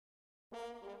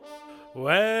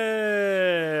Well,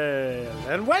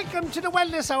 and welcome to the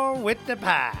Wellness Hour with the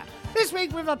Pa. This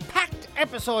week we've a packed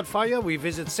episode for you. We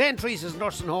visit St. Teresa's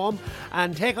Nursing Home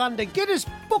and take on the Guinness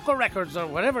Book of Records, or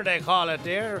whatever they call it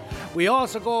there. We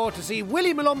also go to see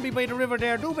Willie Malumbi by the river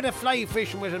there, do a bit of fly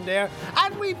fishing with him there,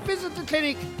 and we visit the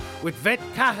clinic with Vet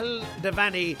Cahill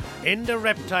Devaney in the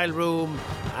reptile room,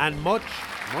 and much,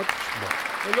 much more.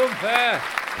 Hello,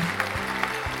 Pa.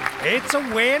 It's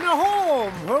Away in a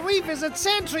Home, where we visit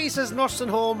St. Teresa's Nursing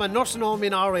Home, a nursing home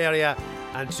in our area,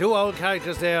 and two old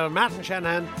characters there, Martin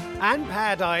Shanahan and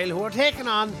Pa Doyle, who are taking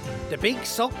on the Big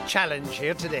Suck Challenge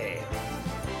here today.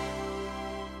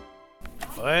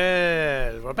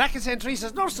 Well, we're back at St.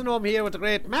 Teresa's Nursing Home here with the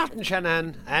great Martin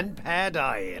Shanahan and Pa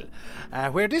Doyle,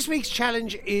 where this week's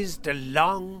challenge is the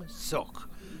Long Suck.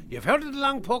 You've heard of the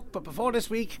long puck, but before this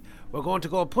week, we're going to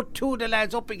go put two of the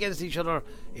lads up against each other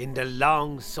in the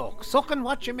long suck. Sucking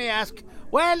what, you may ask?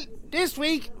 Well, this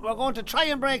week, we're going to try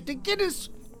and break the Guinness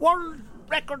World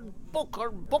Record Book,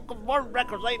 or Book of World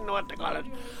Records, I don't know what they call it,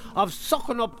 of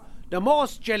sucking up the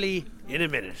most jelly in a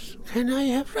minute. Can I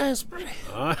have raspberry?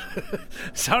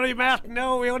 Sorry, Martin,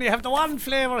 no, we only have the one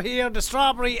flavour here, the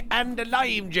strawberry and the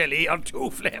lime jelly, or two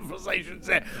flavours, I should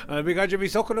say. Because you'll be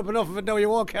sucking up enough of it now, you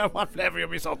won't care what flavour you'll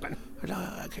be sucking.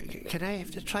 Well, can I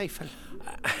have the trifle?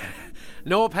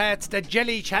 No, Pa, it's the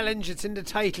jelly challenge, it's in the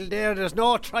title there, there's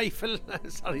no trifle.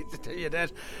 Sorry to tell you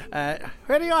that.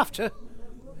 Where are you off to?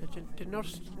 The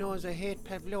nurse knows I hate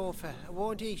pavlova. I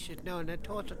won't eat it now, and I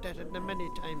told her that many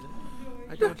times.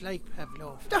 I don't like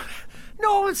pavlova.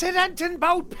 No one said anything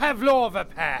about pavlova,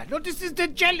 Pa. No, this is the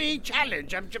jelly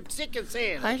challenge. I'm sick of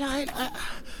saying. I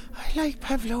like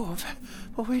pavlova,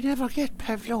 but we never get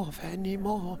pavlova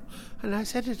anymore. And I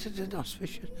said it to the nurse, we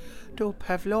should do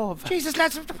pavlova. Jesus,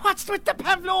 lads, what's with the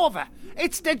pavlova?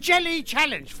 It's the jelly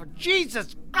challenge, for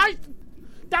Jesus Christ.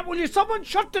 That will you someone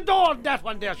shut the door on that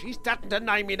one there? She's starting to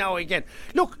deny me now again.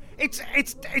 Look, it's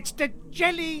the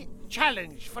jelly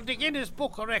challenge for the Guinness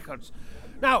Book of Records.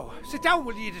 Now, sit down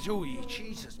with you the two of you.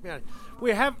 Jesus, man.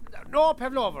 We have no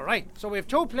pavlova, right? So we have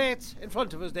two plates in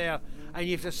front of us there, and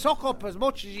you have to suck up as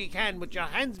much as you can with your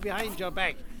hands behind your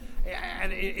back.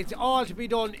 And it's all to be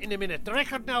done in a minute. The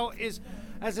record now is,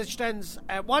 as it stands,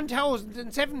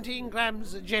 1,017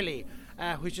 grams of jelly,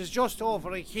 which is just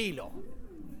over a kilo.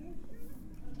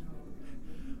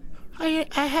 I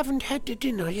haven't had the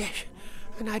dinner yet,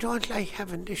 and I don't like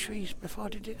having the sweets before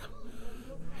the dinner.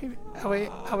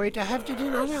 Are we to have the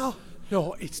dinner now?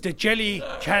 No, it's the jelly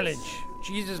challenge.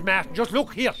 Jesus, Martin, just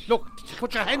look here. Look,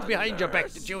 put your hands behind your back,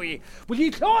 the two of you. Will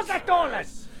you close that door,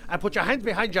 lads? And put your hands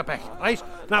behind your back, right?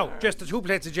 Now, just the 2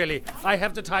 plates of jelly. I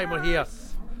have the timer here.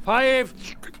 5,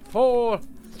 4,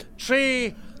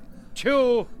 3,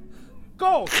 2...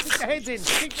 Go! Stick your heads in.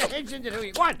 Stick your heads in the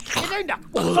two. Go on. Get in there.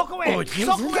 Suck away.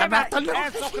 Suck away, Martin.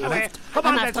 Sucking away. Come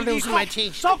on, after losing my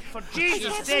teeth. Suck, for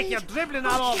Jesus' sake. You're dribbling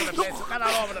all over the place. You've got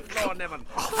all over the floor and everything.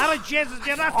 Oh, Jesus,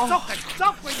 you're not sucking.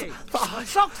 Suck, will you? For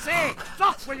suck's sake.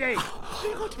 Suck, will you?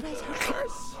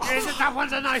 Jesus, that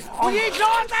one's a nice. Will you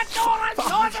close that door? I'll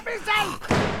close it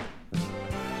myself.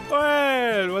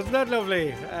 Well, wasn't that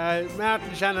lovely?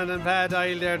 Martin Shannon and Pa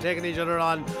Doyle there taking each other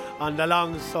on the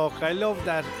long suck. I love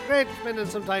that. Great spending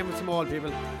some time with some old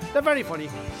people. They're very funny.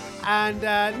 And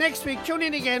next week, tune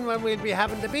in again when we'll be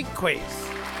having the big quiz.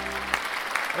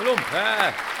 Hello,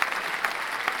 Pa.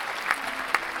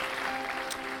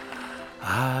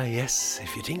 Ah, yes,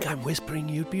 if you think I'm whispering,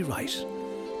 you'd be right.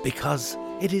 Because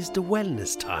it is the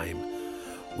wellness time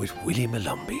with Willie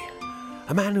Malumbi.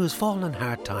 A man who has fallen on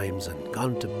hard times and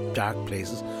gone to dark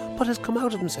places, but has come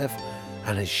out of himself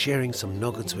and is sharing some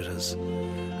nuggets with us,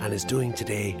 and is doing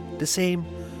today the same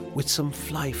with some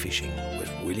fly fishing with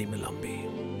Willie Malumbi.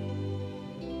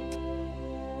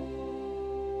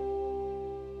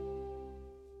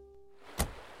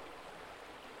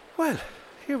 Well,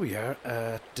 here we are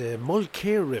at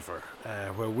Mulcair River,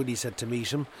 where Willie said to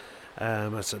meet him.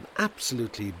 It's an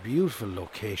absolutely beautiful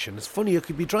location. It's funny, you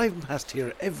could be driving past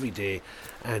here every day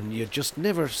and you just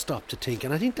never stop to think.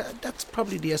 And I think that's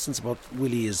probably the essence of what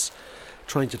Willie is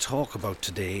trying to talk about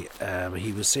today.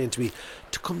 He was saying to me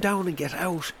to come down and get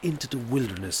out into the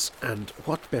wilderness, and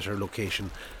what better location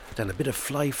than a bit of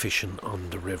fly fishing on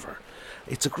the river.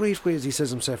 It's a great way, as he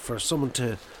says himself, for someone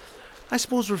to, I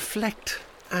suppose, reflect,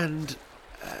 and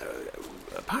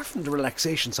apart from the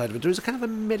relaxation side of it, there is a kind of a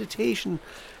meditation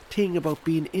thing about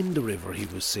being in the river, he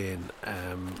was saying.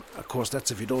 Of course,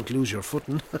 that's if you don't lose your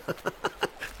footing.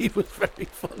 He was very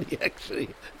funny, actually.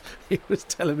 He was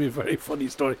telling me a very funny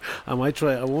story. I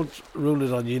won't ruin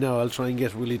it on you now. I'll try and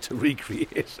get Willie to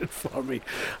recreate it for me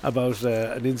about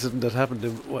an incident that happened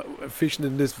fishing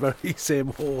in this very same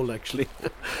hole, actually.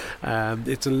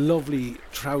 It's a lovely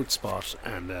trout spot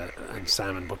and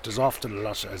salmon, but there's often a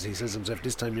lot, as he says himself,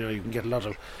 this time you can get a lot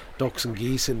of ducks and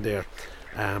geese in there.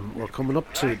 We're coming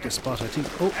up to the spot, I think.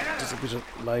 Oh, there's a bit of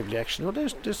lively action. Oh,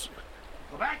 there's this.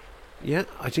 Go back. Yeah,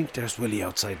 I think there's Willie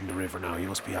outside in the river now. He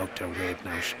must be out there wading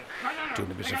out,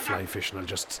 doing a bit of fly fishing. I'll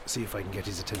just see if I can get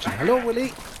his attention. Hello,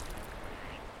 Willie.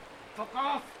 Fuck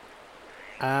off.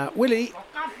 Willie. Fuck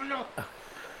off, look.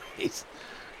 He's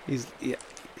yeah.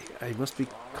 I must be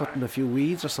cutting a few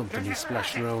weeds or something. He's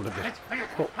splashing around a bit.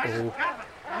 Uh-oh.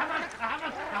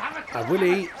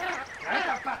 Willie.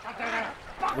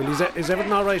 Willie, is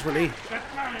everything all right, Willie?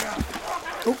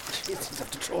 Oh, he's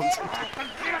after throwing something.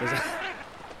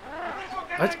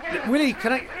 Willie,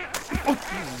 can I... Oh,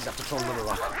 he's after throwing another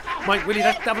rock. Mike, Willie,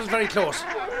 that was very close.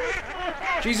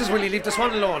 Jesus, Willie, leave the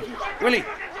swan alone. Willie!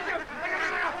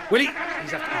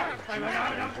 He's after... He's going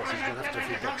after a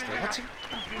few ducks there. What's he...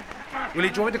 Willie,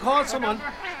 do you want me to call someone?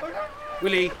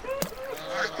 Willie?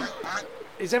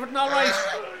 Is everything all right?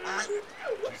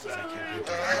 Jesus, I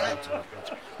can't do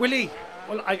it. Willie!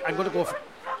 Well, I'm going to go for...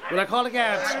 Will I call the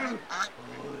guards?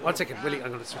 1 second, Willie, I'm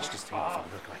going to switch this thing off.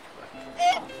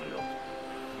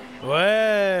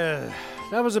 Well,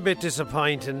 that was a bit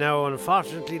disappointing now.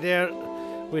 Unfortunately there,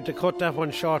 we had to cut that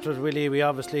one short with Willie. We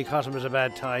obviously caught him at a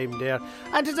bad time there.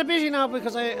 And it's a pity now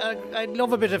because I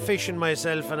love a bit of fishing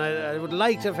myself, and I would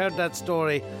like to have heard that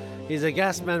story. He's a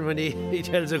gas man when he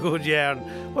tells a good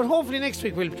yarn. But hopefully next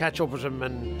week we'll catch up with him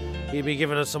and he'll be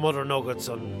giving us some other nuggets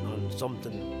on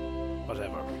something,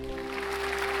 whatever.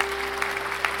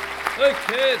 Hey,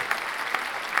 kid.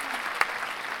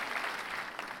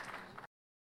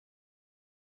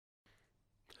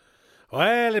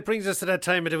 Well, it brings us to that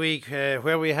time of the week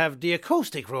where we have the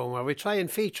acoustic room, where we try and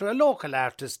feature a local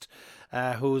artist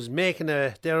who's making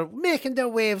their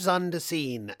waves on the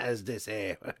scene, as they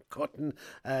say, cutting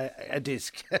a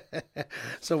disc.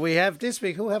 So we have this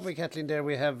week. Who have we, Kathleen? There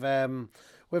we have a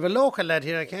local lad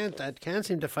here. I can't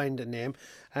seem to find the name,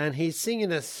 and he's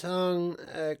singing a song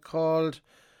called.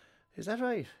 Is that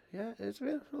right? Yeah,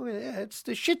 it's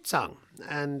the Shit Song,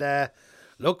 and.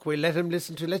 Look, we'll let you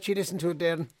listen to it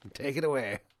there and take it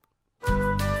away.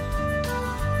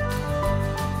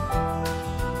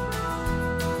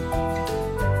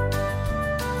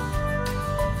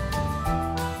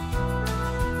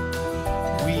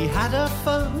 We had our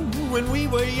fun when we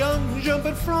were young,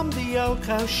 jumping from the old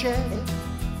cow shed.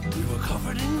 We were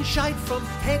covered in shite from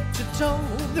head to toe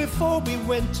before we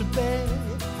went to bed.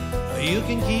 You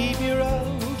can keep your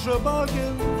ultra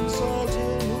bargains all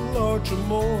till or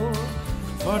more.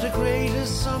 For the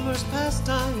greatest summer's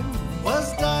pastime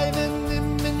was diving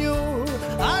in manure.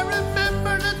 I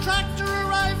remember the tractor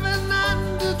arriving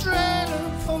and the trailer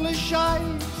full of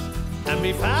shite, and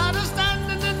me father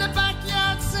standing in the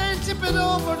backyard saying, tip it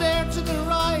over there to the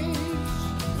right.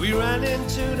 We ran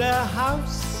into the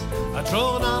house,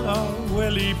 thrown on our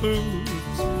welly boots.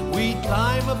 We'd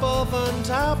climb above on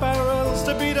tar barrels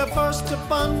to be the first up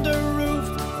on the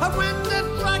roof. And when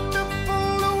the tractor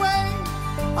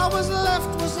all was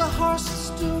left was a horse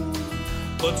stew.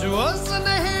 But to us in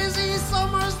a hazy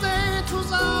summer's day, it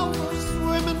was our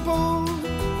swimming pool.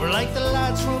 We're like the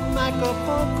lads from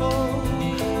Acapulco,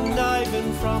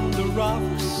 diving from the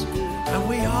rocks. And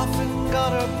we often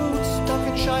got our boots stuck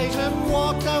in shite and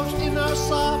walked out in our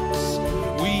socks.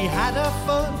 We had our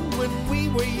fun when we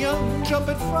were young,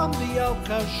 jumping from the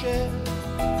outcow shed.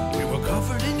 We were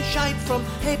covered in shite from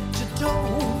head to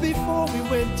toe before we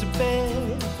went to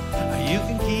bed. You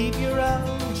can keep your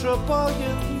ultra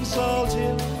buoyant salt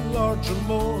in larger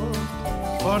more.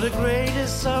 For the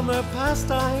greatest summer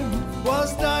pastime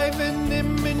was diving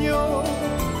in manure.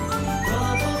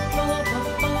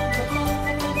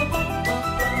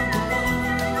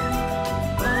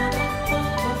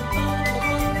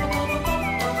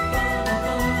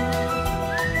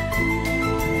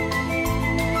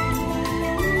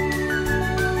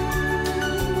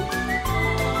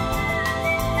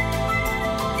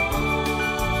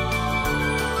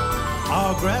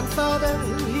 Our grandfather,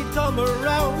 he'd come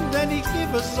around and he'd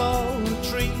give us all a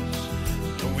treat.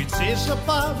 And we'd sit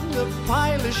upon a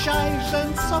pile of shite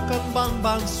and suck on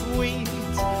bonbon sweets.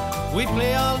 We'd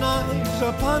play all night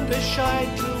upon the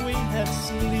shite till we had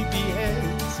sleepy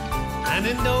heads. And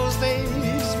in those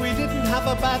days we didn't have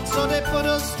a bat, so they put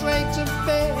us straight to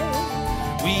bed.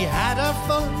 We had our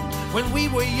fun when we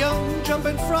were young,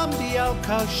 jumping from the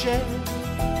outcow shed.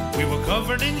 We were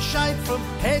covered in shite from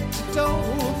head to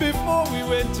toe before we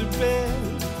went to bed.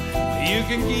 You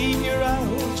can keep your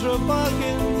outer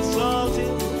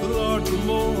salted Lord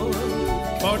more.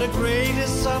 For the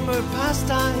greatest summer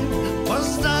pastime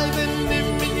was diving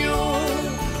in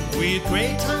manure. We had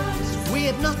great times, we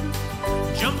had nothing,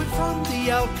 jumping from the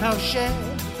outcow shed.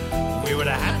 We were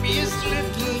the happiest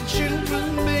little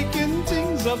children, making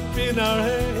things up in our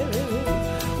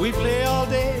head. We play all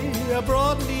day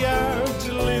abroad in the yard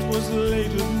till it was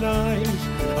late at night.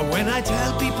 And when I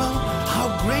tell people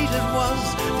how great it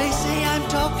was, they say I'm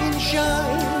talking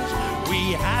shite.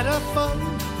 We had our fun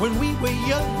when we were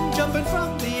young, jumping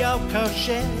from the outcow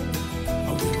shed.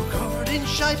 And we were covered in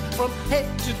shite from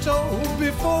head to toe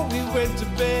before we went to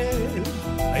bed.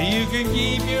 You can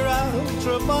keep your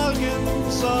outer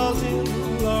salted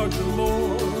Lord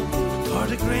more. For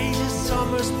the greatest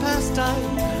summer's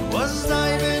pastime was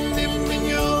diving in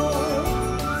manure.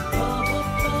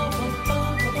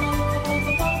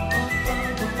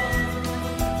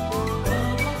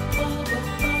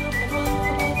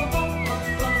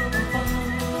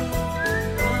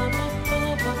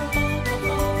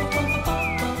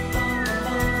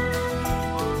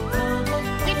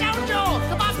 Get down, Joe!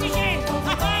 Come off the shed!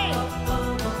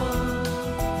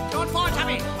 Don't fall,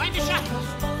 Tommy! Wind the shot!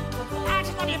 Ah, it's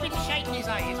only a bit of shite in his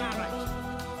eyes, all right.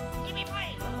 Give me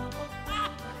five! Ah.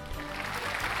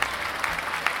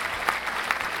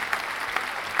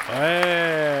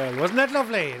 Well, wasn't that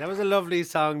lovely? That was a lovely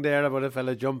song there about a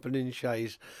fella jumping in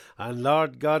shite. And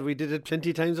Lord God, we did it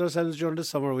plenty times ourselves during the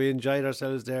summer. We enjoyed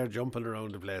ourselves there jumping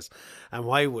around the place. And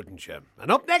why wouldn't you?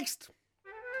 And up next,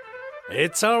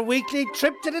 it's our weekly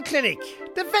trip to the clinic,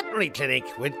 the veterinary clinic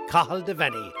with Cathal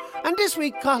Devaney. And this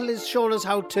week, Cathal is showing us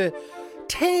how to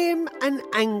tame an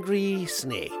angry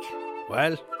snake.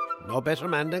 Well, no better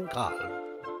man than Cathal.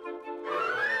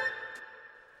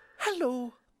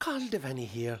 Hello, Cathal Devaney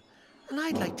here, and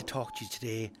I'd like to talk to you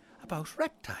today about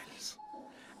reptiles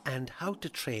and how to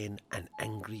train an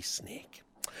angry snake.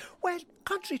 Well,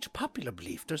 contrary to popular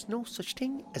belief, there's no such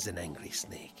thing as an angry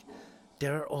snake.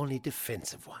 There are only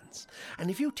defensive ones. And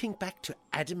if you think back to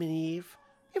Adam and Eve,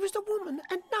 it was the woman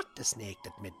and not the snake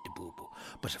that made the boo-boo.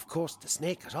 But of course, the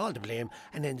snake got all the blame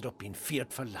and ended up being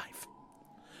feared for life.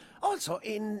 Also,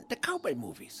 in the cowboy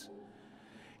movies,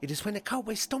 it is when a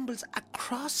cowboy stumbles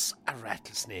across a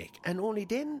rattlesnake, and only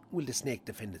then will the snake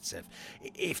defend itself.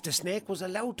 If the snake was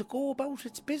allowed to go about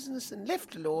its business and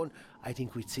left alone, I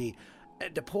think we'd see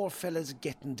the poor fellas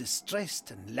getting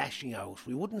distressed and lashing out.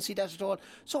 We wouldn't see that at all.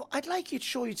 So I'd like you to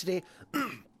show you today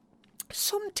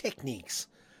some techniques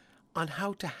on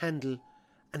how to handle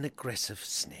an aggressive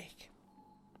snake.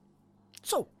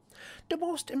 So, the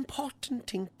most important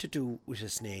thing to do with a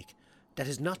snake that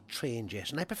is not trained yet,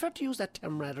 and I prefer to use that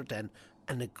term rather than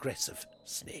an aggressive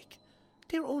snake,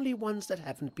 they're only ones that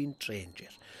haven't been trained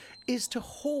yet, is to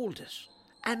hold it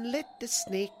and let the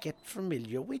snake get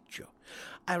familiar with you.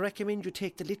 I recommend you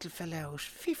take the little fella out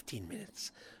 15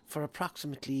 minutes for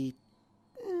approximately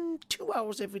 2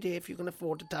 hours every day if you can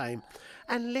afford the time,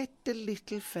 and let the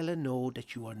little fella know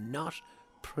that you are not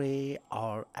prey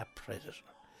or a predator.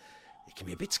 It can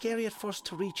be a bit scary at first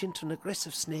to reach into an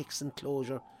aggressive snake's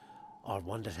enclosure, or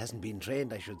one that hasn't been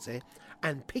trained, I should say,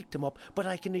 and pick them up, but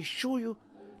I can assure you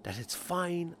that it's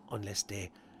fine unless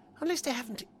they've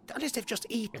just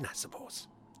eaten, I suppose.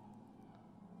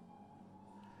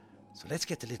 So let's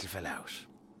get the little fella out.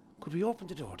 Could we open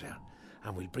the door there,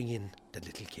 and we'll bring in the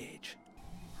little cage.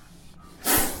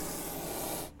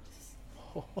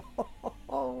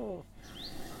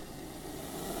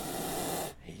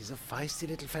 He's a feisty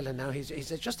little fella now. He's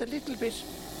just a little bit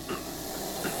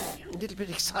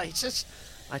excited.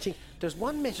 I think there's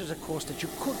one method, of course, that you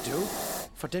could do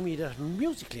for them that are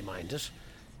musically minded,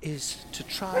 is to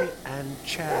try and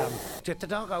charm. Get the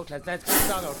dog out, let's get the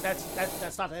dog out.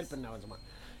 That's not helping now, anymore.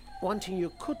 One thing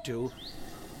you could do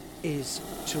is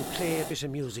to play a bit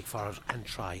of music for it and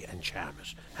try and charm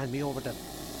it. Hand me over that,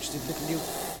 just a little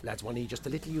lads want to just a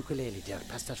little ukulele there.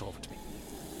 Pass that over to me.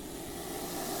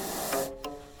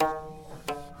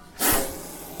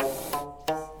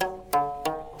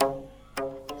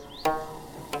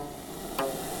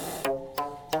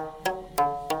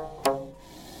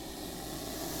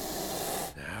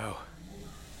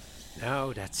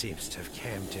 Now that seems to have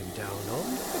calmed him down. Oh,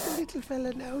 look at the little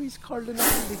fella now, he's curling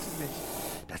up a little bit.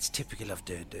 That's typical of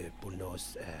the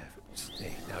bull-nosed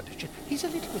snake now. He's a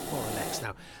little bit more relaxed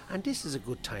now, and this is a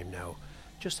good time now.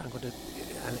 I'm going to,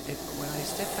 when I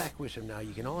step back with him now,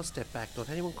 you can all step back. Don't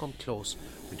anyone come close.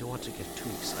 We don't want to get too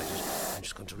excited. I'm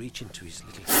just going to reach into his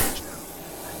little cage now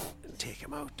and take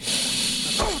him out.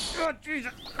 Oh,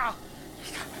 Jesus.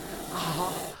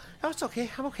 Oh, it's okay,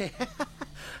 I'm okay.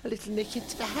 A little nick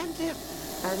into the hand there,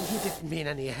 and he didn't mean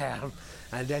any harm.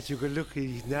 And that you can look at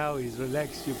him now, he's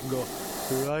relaxed. You can go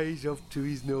right up to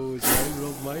his nose. I'll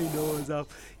rub my nose off.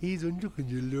 He's looking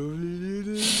you lovely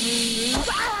little. He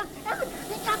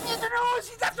got me in the nose.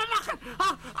 He's after knocking.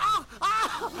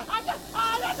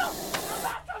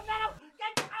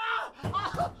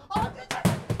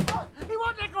 He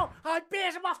won't let go. I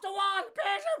bait him off the wall.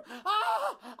 Bait him.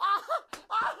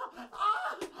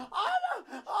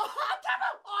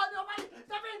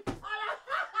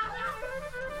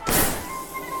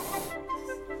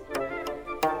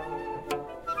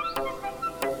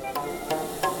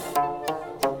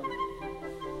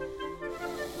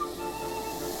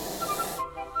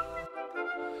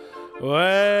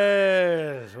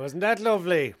 Well, wasn't that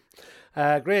lovely?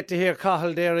 Great to hear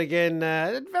Cahill there again.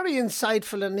 Very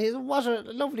insightful, and what a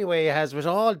lovely way he has with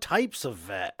all types of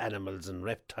animals and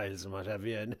reptiles and what have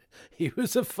you. And he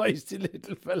was a feisty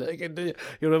little fella, I can tell you.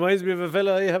 He reminds me of a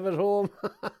fella I have at home.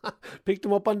 Picked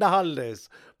him up on the holidays,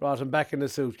 brought him back in a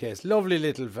suitcase. Lovely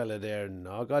little fella there. And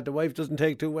oh God, the wife doesn't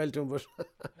take too well to him, but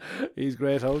he's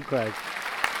great old Craig.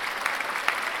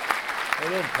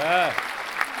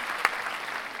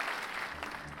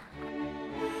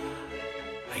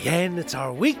 Again, it's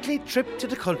our weekly trip to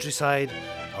the countryside,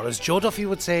 or as Joe Duffy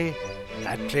would say,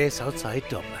 that place outside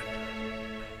Dublin.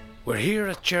 We're here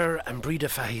at Ger and Breda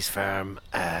Fahy's farm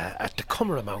at the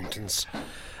Cumra Mountains.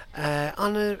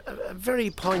 On a very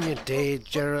poignant day,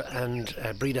 Ger and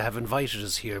Breda have invited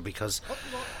us here because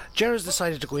Ger has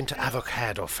decided to go into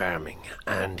avocado farming,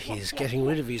 and he's getting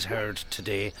rid of his herd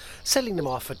today, selling them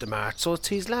off at the mart. So it's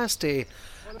his last day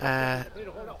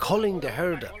culling the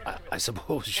herd, I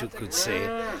suppose you could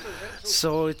say.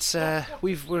 So it's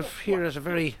we're here at a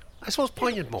very, I suppose,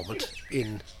 poignant moment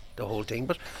in the whole thing,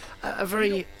 but a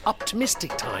very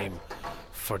optimistic time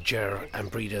for Ger and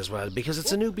Breda as well, because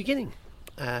it's a new beginning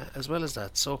as well as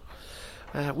that. So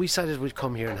we decided we'd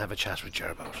come here and have a chat with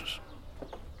Ger about it.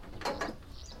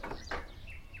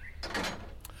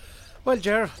 Well,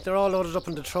 Ger, they're all loaded up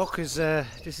in the truck. This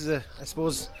is I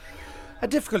suppose, a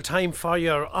difficult time for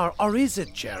you, or is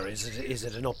it, Ger? Is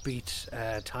it an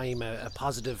upbeat time, a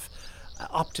positive,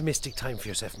 optimistic time for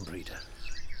yourself and Breda?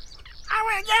 Oh,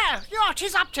 well, yeah,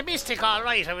 she's optimistic, all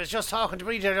right. I was just talking to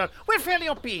Breda. We're fairly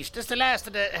upbeat. This is the last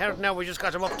of the herd now. We just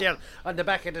got him up there on the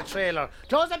back of the trailer.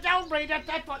 Close it down, Breda.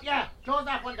 That one, yeah. Close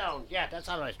that one down. Yeah, that's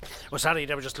all right. Oh, sorry,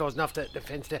 they were just closing off the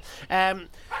fence there.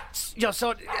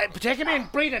 So take him in,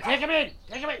 Breda. Take him in.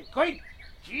 Quick.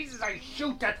 Jesus, I'll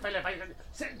shoot that fella if I can.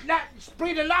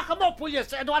 Breda, lock him up, will you?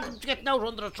 I don't want him to get out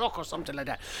under a truck or something like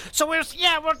that. So we're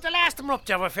the last of them up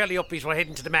there. We're fairly upbeat. We're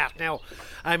heading to the mart now.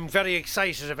 I'm very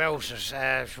excited about it.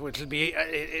 It'll be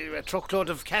a truckload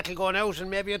of cattle going out and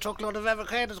maybe a truckload of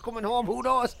avocados coming home. Who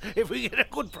knows? If we get a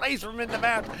good price from them in the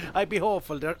mart, I'd be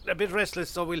hopeful. They're a bit restless,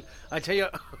 so I tell you,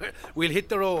 we'll hit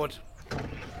the road.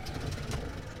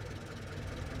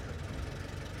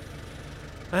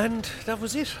 And that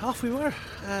was it. Off we were,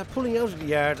 pulling out of the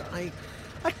yard.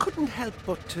 I couldn't help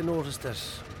but to notice that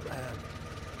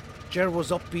Ger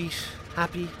was upbeat,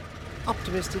 happy,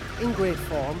 optimistic, in great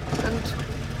form, and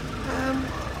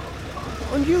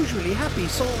unusually happy.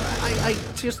 So I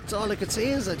just, all I could say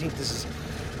is I think this is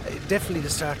definitely the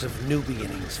start of new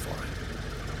beginnings for him.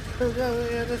 We're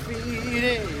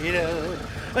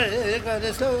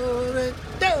gonna slow it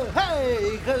down,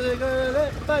 hey, 'cause we're gonna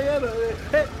let fire,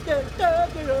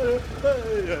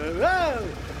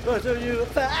 what are you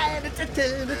find it's a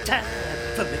time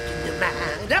for making your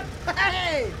mind up,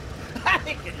 hey,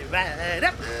 making your mind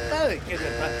up, making your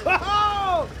mind,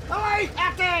 oh, hi,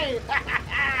 Captain.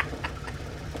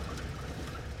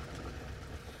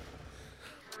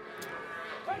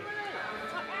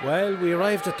 Well, we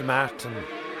arrived at the mart and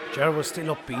Ger was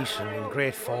still upbeat and in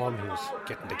great form. He was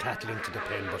getting the cattle into the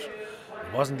pen, but it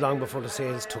wasn't long before the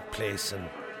sales took place, and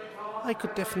I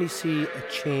could definitely see a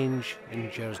change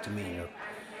in Ger's demeanour.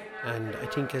 And I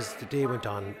think as the day went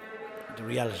on, the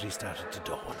reality started to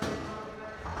dawn.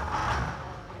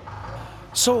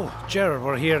 So, Ger,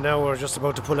 we're here now. We're just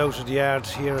about to pull out of the yard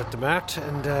here at the mart,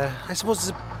 and I suppose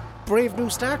it's a brave new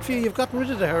start for you. You've gotten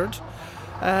rid of the herd.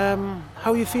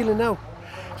 How are you feeling now?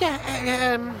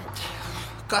 Yeah,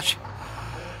 gosh,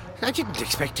 I didn't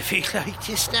expect to feel like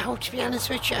this now, to be honest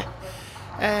with you.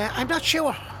 I'm not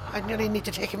sure. I nearly need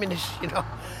to take a minute, you know.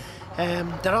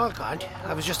 They're all gone.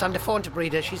 I was just on the phone to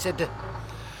Breda. She said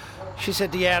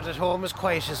the yard at home was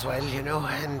quiet as well, you know,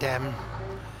 and,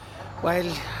 well,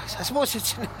 I suppose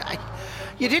it's...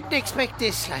 you didn't expect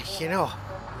this, like, you know.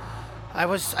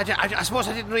 I suppose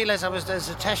I didn't realise I was as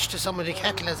attached to some of the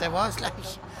cattle as I was. Like,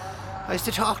 I used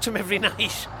to talk to them every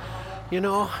night, you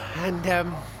know,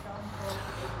 and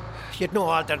you'd know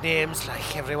all their names,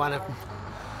 like every one of them.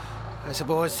 I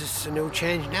suppose it's a new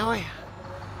change now.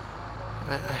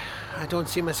 I don't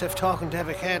see myself talking to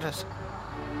avocados.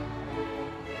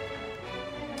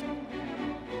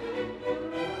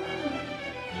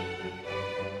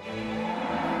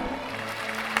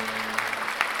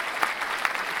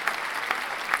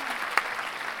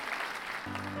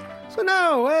 So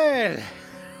now, well,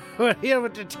 we're here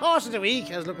with the Toss of the Week.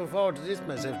 I was looking forward to this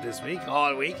myself this week,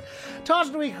 all week. Toss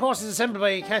of the Week, of course, is assembled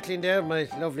by Kathleen there, my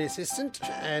lovely assistant,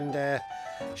 and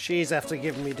she's after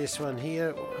giving me this one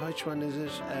here. Which one is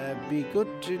it? Be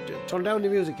good to... Turn down the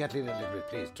music, Kathleen, a little bit,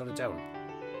 please. Turn it down.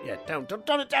 Yeah, down.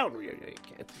 Turn it down. You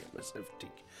can't hear myself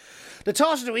think. The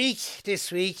Toss of the Week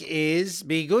this week is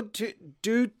be good to...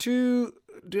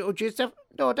 Oh, geez,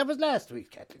 no, that was last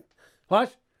week, Kathleen.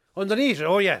 What? Underneath it,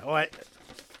 oh yeah, I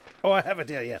have it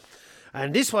there, yeah.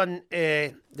 And this one,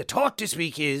 the thought this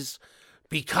week is,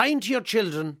 be kind to your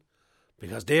children,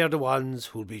 because they're the ones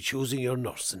who'll be choosing your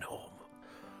nursing home.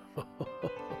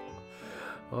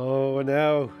 Oh,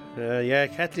 now, yeah,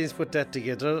 Kathleen's put that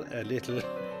together, a little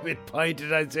bit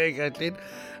pointed, I'd say, Kathleen.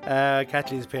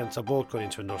 Kathleen's parents are both going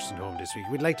into a nursing home this week.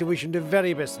 We'd like to wish them the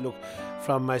very best luck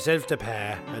from myself to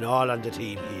Pa and all on the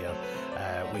team here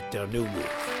with their new move.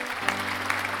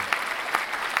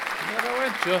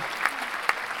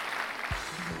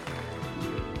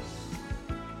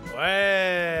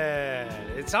 Well,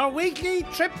 it's our weekly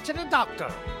trip to the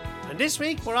doctor. And this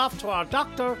week we're off to our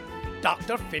doctor,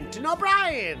 Dr. Fintan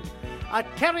O'Brien,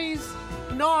 at Kerry's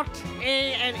North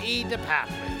A&E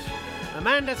department. A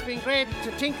man that's been great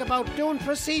to think about doing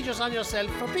procedures on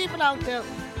yourself for people out there,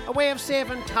 a way of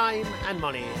saving time and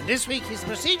money. And this week his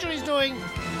procedure he's doing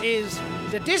is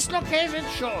the dislocated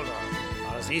shoulder,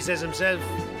 or as he says himself,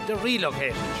 the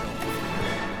relocated shoulder.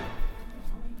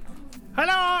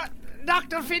 Hello,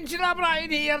 Dr. Fintan O'Brien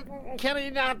here,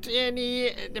 Kerry North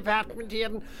A&E department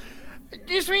here.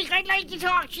 This week I'd like to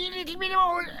talk to you a little bit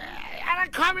about a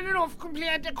common enough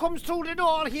complaint that comes through the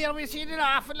door here. We see it an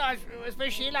awful lot,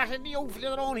 especially a lot of the young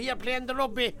fellas around here playing the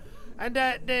rugby and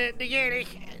the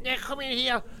Gaelic. They come in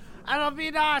here and I've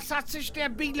been all sorts of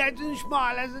stuff, big lads and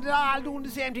small lads, and they're all doing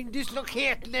the same thing,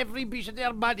 dislocating every bit of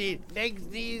their body, legs,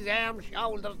 knees, arms,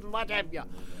 shoulders and what have you.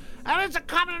 And it's a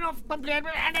common enough complaint,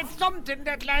 and it's something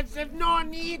that lads have no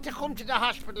need to come to the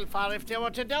hospital for. If they were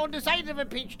to down the side of a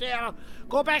pitch there,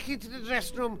 go back into the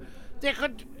dressing room, they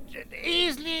could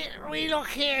easily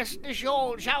relocate the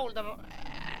shoulder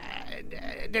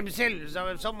themselves,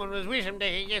 or if someone was with them,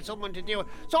 they could get someone to do it.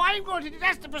 So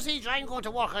that's the procedure I'm going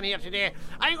to work on here today.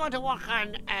 I'm going to work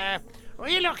on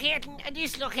relocating a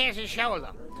dislocated shoulder.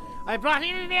 I brought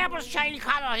in a neighbour's child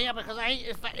collar here because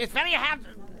it's very hard.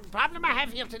 The problem I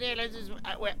have here today, lads, is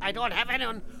I don't have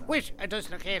anyone with a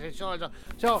dislocated shoulder.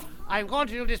 So I'm going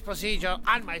to do this procedure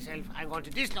on myself. I'm going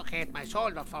to dislocate my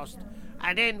shoulder first,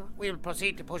 and then we'll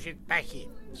proceed to push it back in.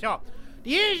 So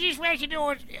the easiest way to do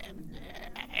it,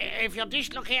 if you're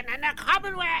dislocating, and a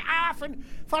common way often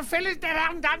for fellas that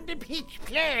aren't on the pitch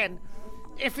playing,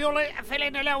 if you're a fella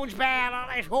in a lounge bar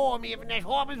or at home, even at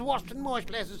home is worse than most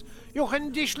places, you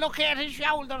can dislocate his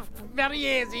shoulder very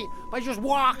easy by just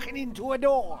walking into a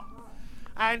door.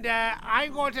 And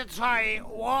I'm going to try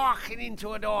walking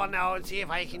into a door now and see if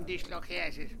I can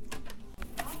dislocate it.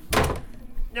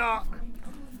 No,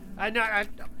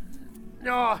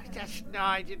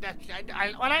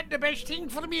 the best thing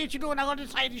for me to do, and I'm going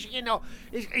to try this again now,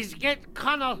 is get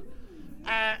Connell,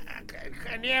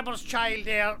 a neighbour's child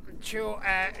there, to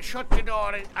shut the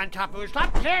door on top of it.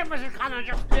 Stop playing with it, Connell,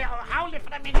 just hold it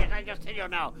for a minute, I just tell you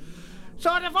now.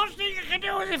 So the first thing you can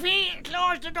do is if he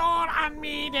closed the door on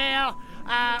me there,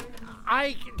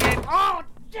 I can... Oh,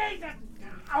 Jesus!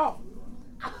 Oh!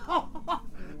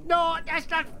 No, that's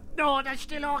not... No, that's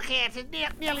still okay.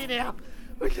 It's nearly there.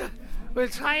 We'll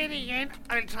try it again.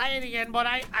 I'll try it again, but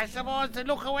I suppose to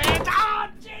look away... Oh,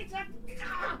 Jesus!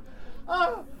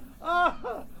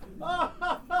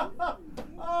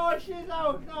 Oh, she's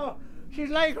out now. She's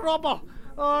like rubber.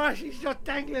 Oh, she's just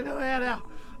dangling away there.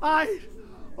 Oh,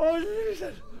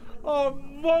 Jesus. Oh,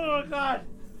 Mother of God.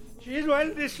 She's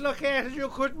well dislocated. You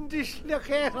couldn't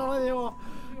dislocate her anymore.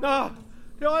 No,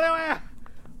 the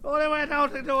only way now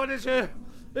to do it is if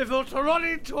you were to run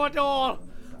into a door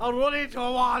or run into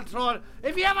a wall through it.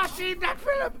 Have you ever seen that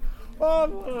film? Oh,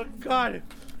 Mother of God.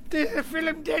 There's a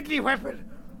film, Deadly Weapon.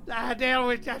 There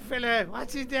with that fella.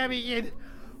 What's his name again?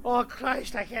 Oh,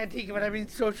 Christ, I can't think of it. I'm in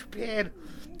such pain.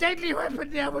 deadly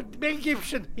weapon there with Mel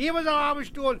Gibson. He was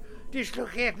always doing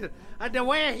dislocated. And the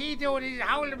way he do it, he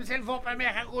hold himself up and make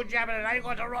a good job of it. I'm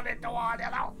going to run it the wall,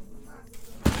 you know.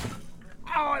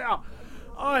 Oh, no.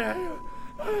 Oh,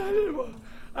 no.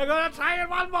 I'm going to try it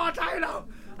one more time now.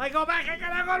 I go back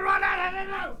again, I'm going to run at it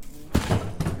now.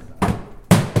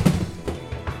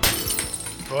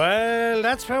 Well,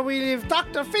 that's where we leave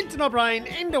Dr. Fintan O'Brien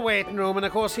in the waiting room, and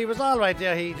of course he was all right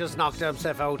there. He just knocked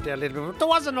himself out there a little bit. But there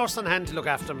was a nurse on hand to look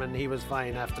after him, and he was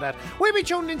fine after that. We'll be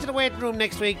tuned into the waiting room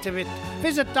next week to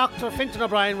visit Dr. Fintan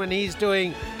O'Brien when he's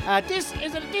doing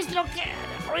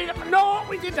No,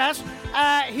 we did that.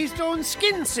 He's doing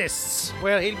skin cysts,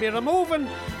 where he'll be removing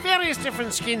various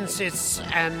different skin cysts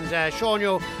and showing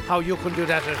you how you can do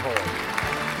that at home.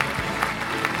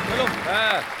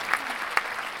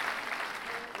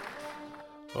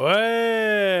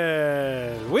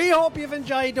 Well, we hope you've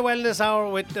enjoyed the Wellness Hour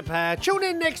with the Pa. Tune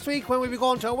in next week when we'll be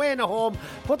going to Away in a Home,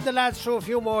 put the lads through a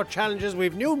few more challenges.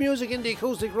 We've new music in the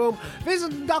acoustic room.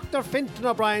 Visit Dr. Fintan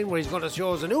O'Brien, where he's going to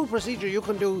show us a new procedure you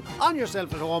can do on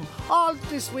yourself at home. All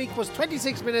this week was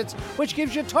 26 minutes, which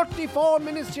gives you 34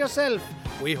 minutes to yourself.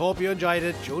 We hope you enjoyed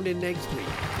it. Tune in next week.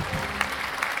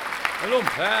 Hello,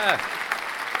 Pa.